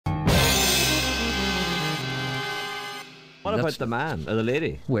What about the man or the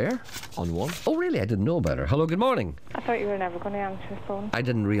lady? Where? On one. Oh, really? I didn't know about her. Hello, good morning. I thought you were never going to answer the phone. I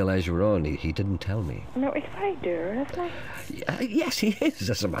didn't realise you were on. He didn't tell me. No, he's very dour, isn't he? Yes, he is,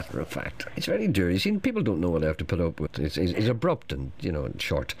 as a matter of fact. It's very dour. You see, people don't know what they have to put up with. It's abrupt and, and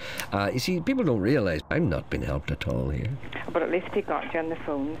short. You see, people don't realise I'm not being helped at all here. But at least he got you on the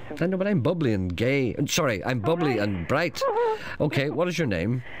phone. So. I know, but I'm bubbly and gay. Sorry, I'm bubbly and bright. Okay, what is your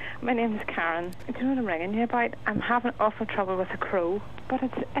name? My name's Karen. Do you know what I'm ringing you about? I'm having awful trouble with a crow, but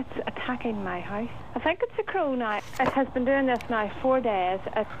it's attacking my house. I think it's a crow now. It has been doing this now 4 days.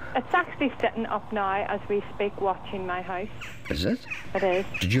 It's actually sitting up now as we speak, watching my house. Is it? It is.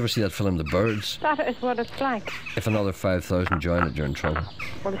 Did you ever see that film, The Birds? That is what it's like. If another 5,000 join it, you're in trouble.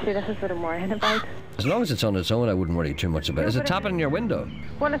 Well, you see, this is what I'm worrying about. As long as it's on its own, I wouldn't worry too much about it. Is it tapping on your window?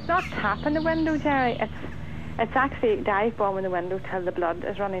 Well, it's not tapping the window, Gerry. It's actually dive bombing the window till the blood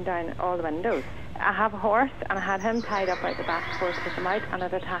is running down all the windows. I have a horse, and I had him tied up out the back for to come out, and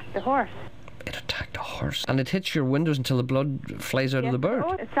it attacked the horse. It attacked a horse? And it hits your windows until the blood flies out of the bird?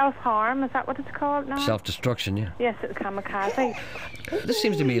 Oh, it's self-harm, is that what it's called now? Self-destruction, yeah. Yes, it's kamikaze. This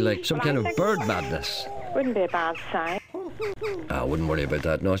seems to me like some kind of bird madness. Wouldn't be a bad sign. I wouldn't worry about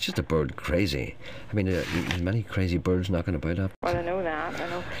that. No, it's just a bird crazy. I mean, there's many crazy birds knocking about up. Well, I know that, I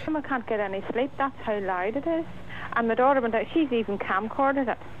know. I can't get any sleep, that's how loud it is. And my daughter went out, she's even camcorded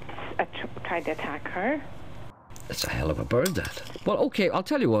it. I tried to attack her. It's a hell of a bird, that. Well, okay, I'll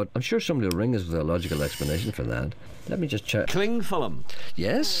tell you what. I'm sure somebody will ring us with a logical explanation for that. Let me just check. Cling film.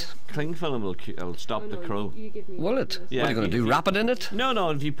 Yes? Cling film will stop the crow. Will it? Yeah, what are you going to do, wrap it in it? No,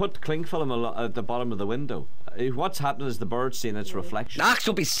 if you put cling film at the bottom of the window, what's happening is the bird's seeing its reflection. Ah,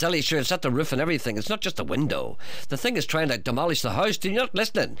 don't be silly, sure, it's at the roof and everything. It's not just the window. The thing is trying to demolish the house. You're not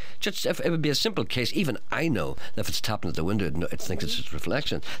listening. Just if it would be a simple case, even I know that if it's tapping at the window, it thinks it's its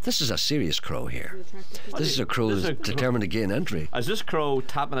reflection. This is a serious crow here. This is a crow that's determined to gain entry. Is this crow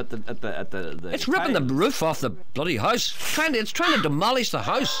tapping at the It's ripping the roof off the bloody house. It's trying to demolish the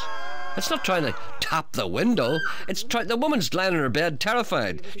house. It's not trying to tap the window. The woman's lying in her bed,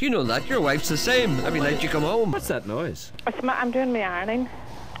 terrified. You know that. Your wife's the same. Every night you come home. What's that noise? I'm doing my ironing.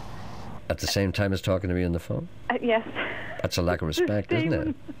 At the same time as talking to me on the phone? Yes. That's a lack of respect, isn't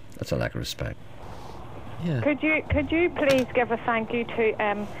it? That's a lack of respect. Yeah. Could you please give a thank you to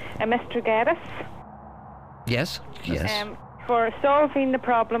Mr. Geddes? Yes. For solving the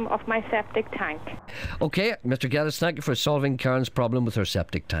problem of my septic tank. Okay, Mr. Geddes, thank you for solving Karen's problem with her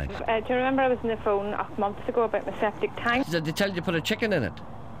septic tank. Do you remember I was on the phone months ago about my septic tank? Did they tell you to put a chicken in it?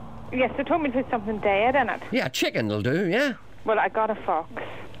 Yes, they told me to put something dead in it. Yeah, chicken will do, yeah. Well, I got a fox.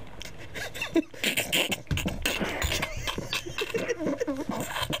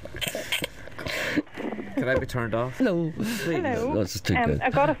 Can I be turned off? No. Hello. No, this is too good.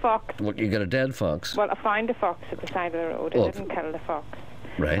 I got a fox. What, you got a dead fox? Well, I found a fox at the side of the road. I didn't kill the fox.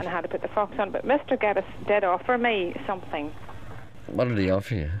 Right. And I had to put the fox on. But Mr. Geddes did offer me something. What did he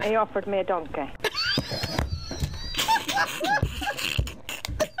offer you? He offered me a donkey.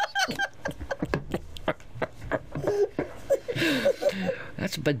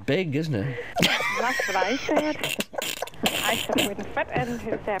 That's a bit big, isn't it? That's what I said. I said it wouldn't fit into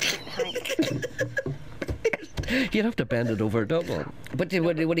the septic tank. You'd have to bend it over double. But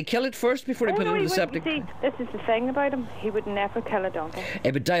would he kill it first before he put it in the septic? See, this is the thing about him. He would never kill a donkey.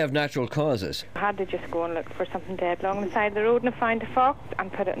 It would die of natural causes. I had to just go and look for something dead along the side of the road, and I found a fox and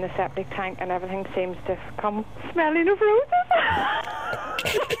put it in the septic tank, and everything seems to have come smelling of roses.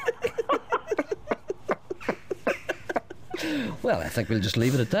 Well, I think we'll just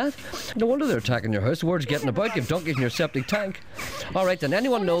leave it at that. No wonder they're attacking your house. The word's getting about. You've donkeys in your septic tank. All right, then.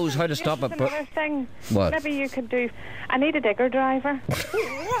 Anyone knows how to stop it? Another thing. What? Maybe you could do. I need a digger driver.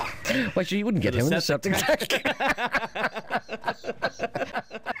 Well, sure, you wouldn't get him in the septic tank.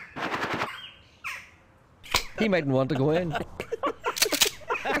 He mightn't want to go in.